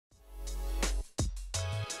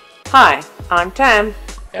Hi, I'm Tam.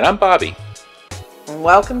 And I'm Bobby. And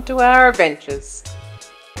welcome to our adventures.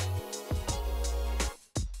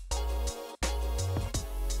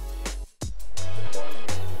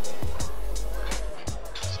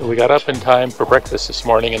 So we got up in time for breakfast this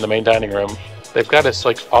morning in the main dining room. They've got us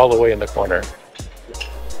like all the way in the corner.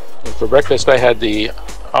 And for breakfast I had the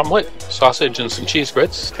omelet, sausage and some cheese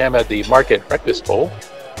grits. Tam had the market breakfast bowl,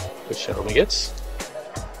 which she normally gets.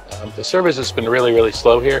 The service has been really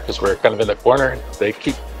slow here because we're kind of in the corner. They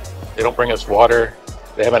don't bring us water.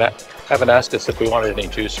 They haven't asked us if we wanted any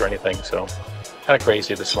juice or anything, so kind of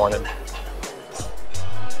crazy this morning.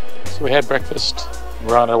 So we had breakfast.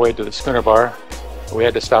 We're on our way to the Schooner Bar. We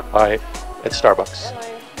had to stop by at Starbucks.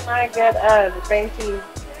 Can I get a venti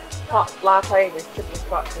hot latte with triple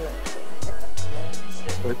scotch in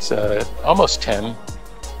it? It's almost 10.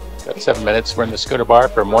 Got 7 minutes. We're in the Schooner Bar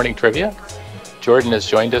for morning trivia. Jordan has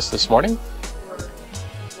joined us this morning,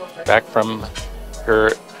 back from her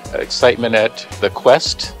excitement at the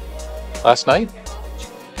Quest last night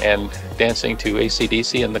and dancing to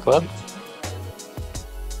AC/DC in the club.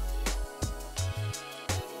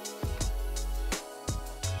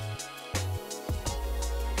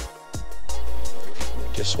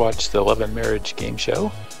 Just watched the Love and Marriage game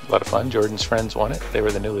show. A lot of fun. Jordan's friends won it. They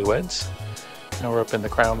were the newlyweds. Now we're up in the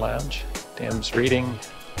Crown Lounge. Tam's reading.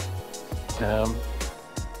 I don't know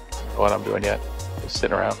what I'm doing yet. Just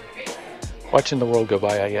sitting around. Watching the world go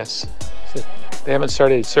by, I guess. So they haven't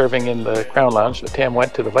started serving in the Crown Lounge, but Tam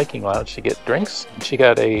went to the Viking Lounge to get drinks. And she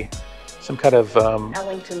got some kind of...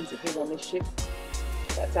 Ellington's if you want this ship.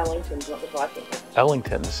 That's Ellington's, not the Viking.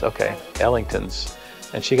 Ellington's, okay. Ellington's.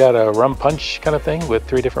 And she got a rum punch kind of thing with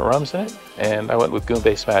 3 different rums in it. And I went with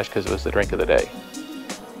Goombay Smash because it was the drink of the day.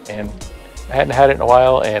 And I hadn't had it in a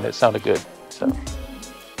while and it sounded good. So.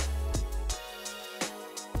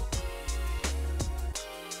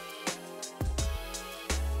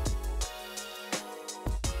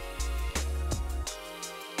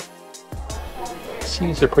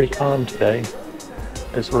 Seas are pretty calm today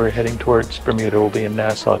as we're heading towards Bermuda. We'll be in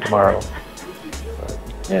Nassau tomorrow. But,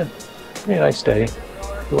 yeah, pretty nice day.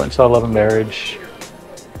 We went and saw Love and Marriage.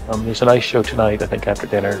 There's a nice show tonight, I think, after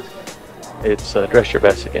dinner. It's Dress Your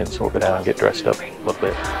Best again, so we'll go down and get dressed up a little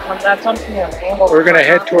bit. We're going to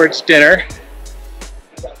head towards dinner.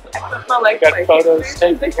 Got photos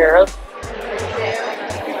taken care of.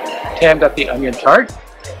 Tam got the onion tart.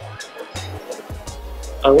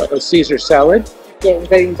 A Caesar salad. Yeah,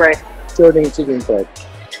 vegan bread. Jordan's eating bread.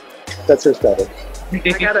 That's her starter. I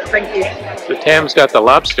got it, thank you. So Tam's got the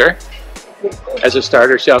lobster as a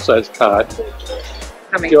starter. She also has cod.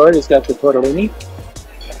 George has got the tortellini.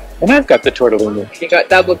 And I've got the tortellini. You got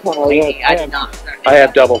double tortellini. Yeah, I did not. I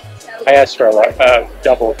have double. I asked for a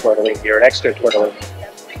double tortellini or an extra tortellini.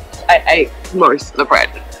 I ate most of the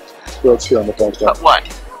bread. Let's do on the bread. But one.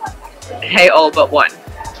 Hey, all but one.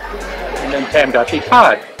 And then Tam got the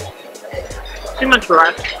cod. Too much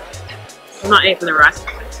rice. I'm not eating the rice.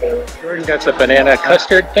 Jordan got the banana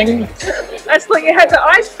custard thing. That's like you had the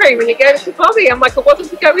ice cream and you gave it to Bobby. I'm like, it wasn't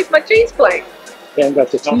to go with my cheese plate. Tam got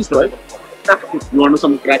the cheese plate. You want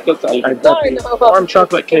some crackers? I got the warm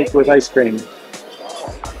chocolate cake with ice cream.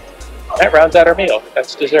 That rounds out our meal.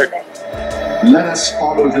 That's dessert. Let us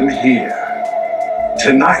follow them here.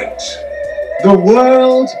 Tonight, the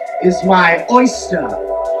world is my oyster.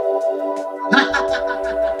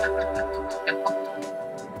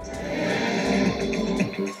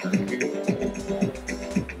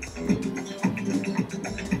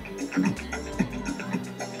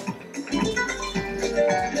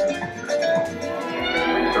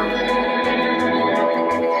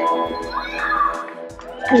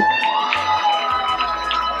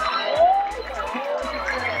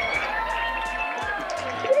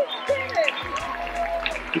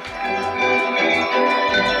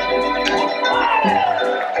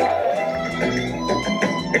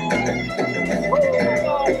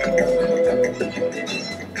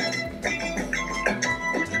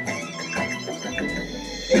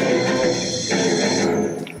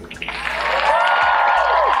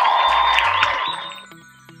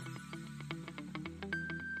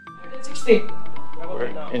 We're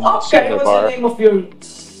in the Schooner Bar.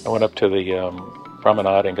 I went up to the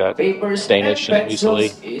promenade and got Danish and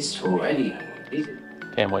muesli.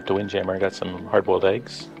 Tam went to Windjammer and got some hard-boiled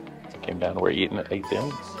eggs. Came down, we're ate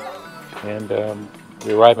them. And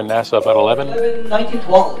we arrived in Nassau about 11.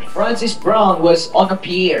 1912, Francis Brown was on a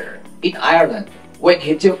pier in Ireland when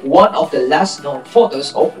he took one of the last known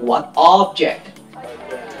photos of one object.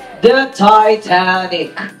 The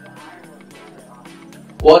Titanic.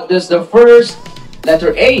 What does the first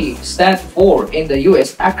letter A stand for in the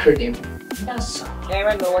US acronym NASA?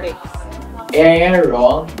 Aeronautics.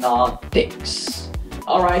 Aeronautics.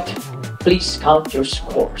 Alright, please count your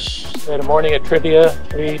scores. We had a morning at trivia.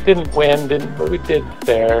 We didn't win, but we did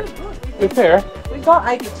fair. Good fair. We got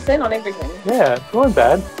 80% on everything. Yeah, it wasn't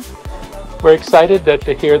bad. We're excited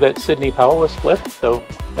to hear that Sidney Powell was flipped, so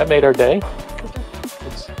that made our day.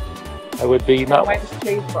 I would be not. Wait for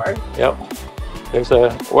cheese, bro. Yep. There's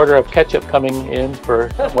a order of ketchup coming in for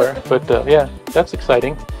somewhere, but yeah, that's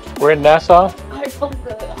exciting. We're in Nassau. I hope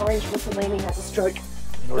the orange Mussolini has a stroke.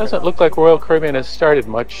 It doesn't look like Royal Caribbean has started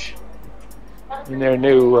much in their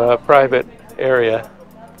new private area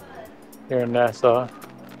here in Nassau.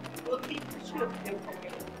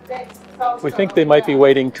 We think they might be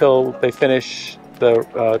waiting till they finish the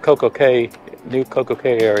Coco Cay, new Coco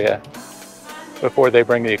Cay area before they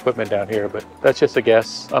bring the equipment down here, but that's just a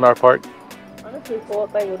guess on our part. I honestly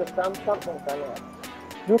thought they would have done something similar.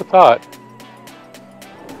 You would have thought.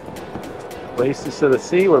 Places to the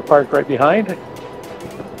sea, we're parked right behind.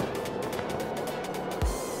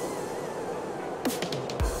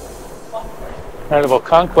 Carnival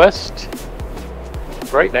Conquest,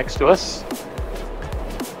 right next to us.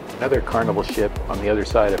 Another Carnival ship on the other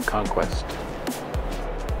side of Conquest.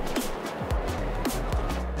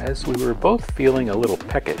 As we were both feeling a little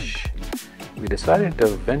peckish, we decided to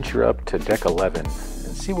venture up to deck 11 and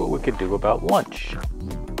see what we could do about lunch.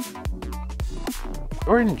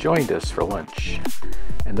 Jordan joined us for lunch,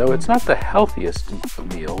 and though it's not the healthiest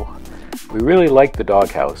meal, we really like the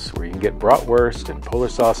doghouse, where you can get bratwurst and polar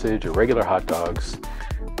sausage or regular hot dogs,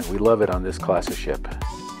 and we love it on this class of ship.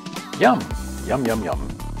 Yum! Yum, yum,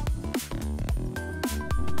 yum.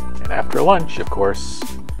 And after lunch, of course,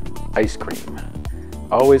 ice cream.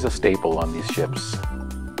 Always a staple on these ships.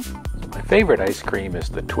 My favorite ice cream is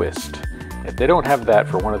the Twist. If they don't have that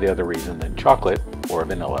for one or the other reason, then chocolate or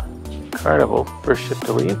vanilla. Carnival, first ship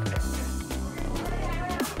to leave.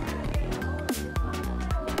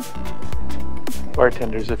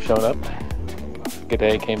 Bartenders have shown up.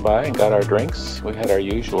 G'day came by and got our drinks. We had our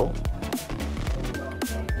usual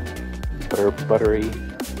buttery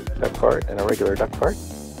duck fart and a regular duck fart.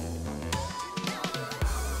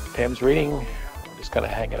 Tam's reading. We're just kind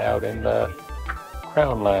of hanging out in the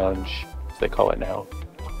Crown Lounge, as they call it now.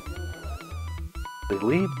 We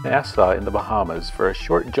leave Nassau in the Bahamas for a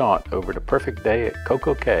short jaunt over to Perfect Day at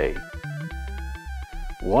Coco Cay.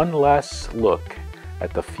 One last look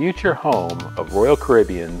at the future home of Royal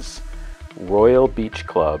Caribbean's Royal Beach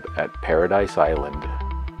Club at Paradise Island.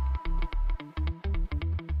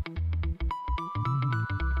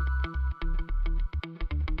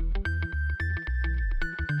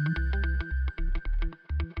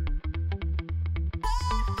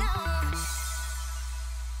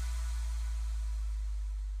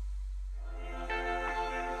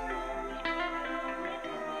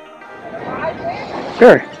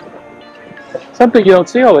 Sure. Something you don't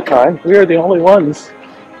see all the time. We are the only ones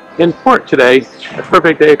in port today at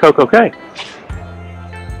Perfect Day at Coco Cay.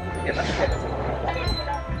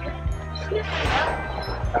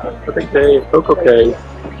 Perfect Day at Coco Cay.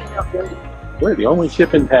 We're the only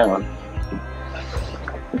ship in town.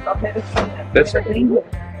 That's, I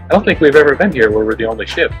don't think we've ever been here where we're the only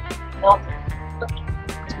ship.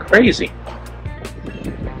 It's crazy.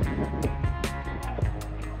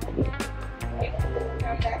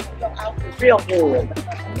 Real good.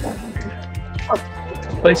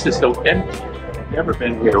 This place is so empty. Never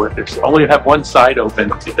been here where there's only have one side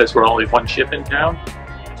open because we're only one ship in town.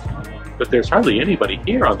 But there's hardly anybody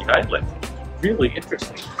here on the island. Really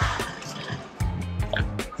interesting.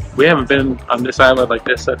 We haven't been on this island like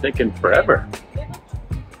this, I think, in forever.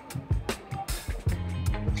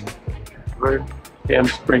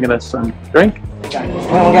 Cam's bringing us some drink.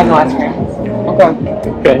 Well, we got no ice cream.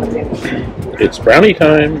 Okay. It's brownie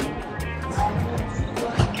time.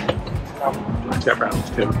 She's got brownies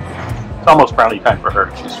too. It's almost brownie time for her.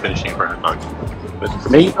 She's finishing for her mug. But for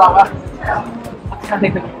me,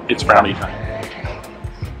 it's brownie time.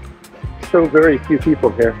 So very few people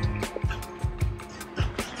here.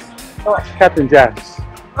 Oh, Captain Jack's.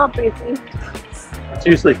 Oh, busy. It's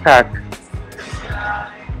usually packed.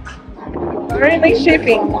 Only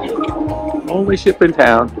shipping. Only ship in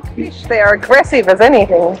town. They are aggressive as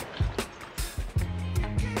anything.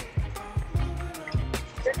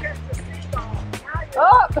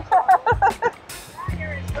 Oh!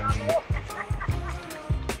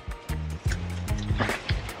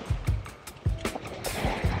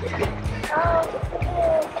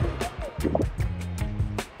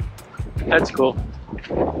 That's cool.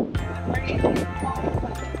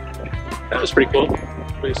 That was pretty cool.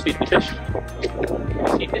 We just feed the fish.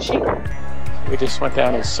 Feed the sheep. We just went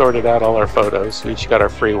down and sorted out all our photos. We each got our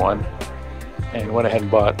free one. and went ahead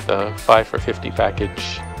and bought the 5 for $50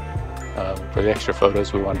 package for the extra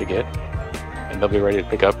photos we wanted to get, and they'll be ready to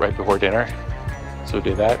pick up right before dinner. So we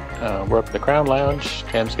do that. We're up at the Crown Lounge.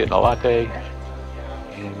 Tam's getting a latte,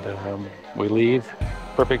 and we leave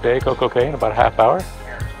Perfect Day, Coco Cay, in about a half hour.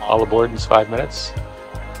 All aboard in 5 minutes,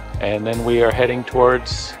 and then we are heading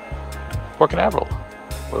towards Port Canaveral,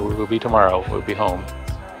 where we will be tomorrow. We'll be home.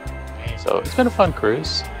 So it's been a fun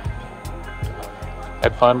cruise.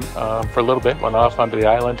 Had fun for a little bit. Went off onto the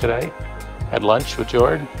island today. Had lunch with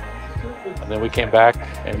Jord, and then we came back,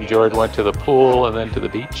 and Jord went to the pool and then to the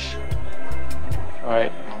beach. All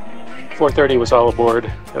right, 4:30 was all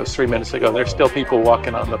aboard. That was 3 minutes ago. There's still people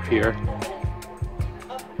walking on the pier.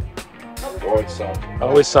 Always some.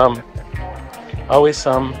 Always some. Always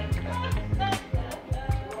some.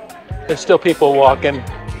 There's still people walking.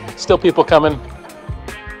 Still people coming.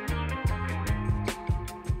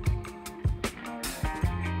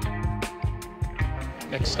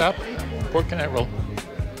 Next stop, Port Canaveral.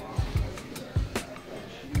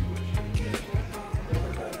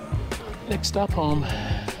 Next stop, home.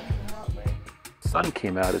 Sun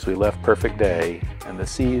came out as we left Perfect Day, and the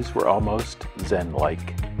seas were almost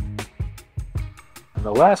zen-like. And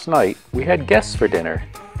the last night, we had guests for dinner.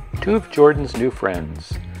 2 of Jordan's new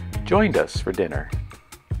friends joined us for dinner.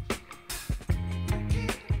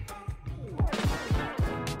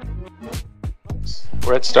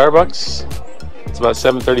 We're at Starbucks. It's about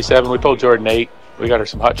 7:37. We told Jordan 8. We got her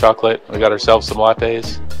some hot chocolate. We got ourselves some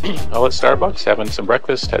lattes. All at Starbucks, having some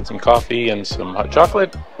breakfast, had some coffee and some hot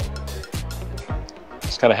chocolate.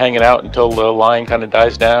 Just kind of hanging out until the line kind of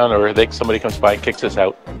dies down, or somebody comes by and kicks us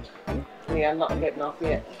out. Yeah, I'm not getting off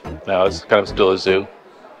yet. No, it's kind of still a zoo.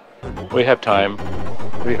 We have time.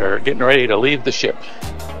 We are getting ready to leave the ship.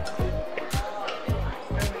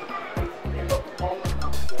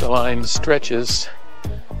 The line stretches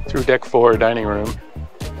through deck 4 dining room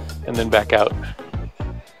and then back out.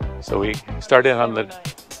 So we started on the,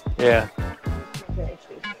 yeah.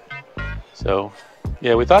 So,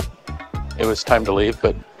 yeah, we thought it was time to leave,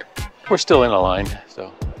 but we're still in a line,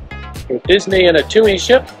 so. Disney in a Tui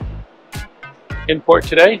ship in port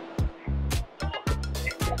today.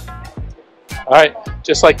 All right,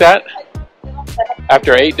 just like that,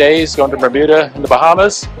 after 8 days going to Bermuda in the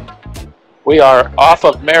Bahamas, we are off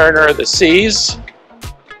of Mariner of the Seas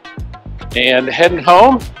and heading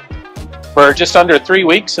home for just under 3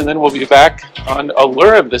 weeks, and then we'll be back on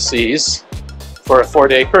Allure of the Seas for a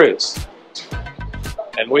 4-day cruise.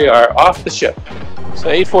 And we are off the ship. So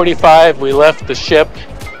 8:45, we left the ship.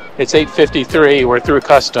 It's 8:53, we're through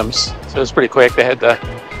customs. So it's pretty quick. They had the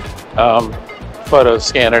photo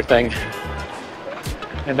scanner thing.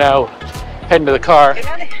 And now heading to the car.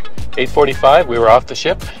 8:45, we were off the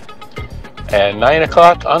ship. And 9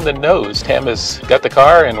 o'clock on the nose. Tam has got the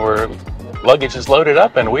car and luggage is loaded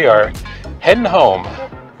up, and we are heading home.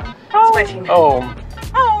 Home.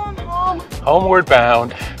 Homeward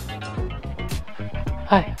bound.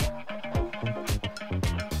 Hi.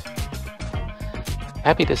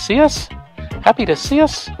 Happy to see us? Happy to see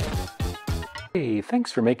us? Hey,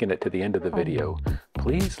 thanks for making it to the end of the video.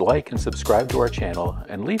 Please like and subscribe to our channel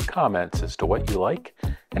and leave comments as to what you like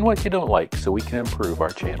and what you don't like so we can improve our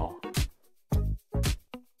channel.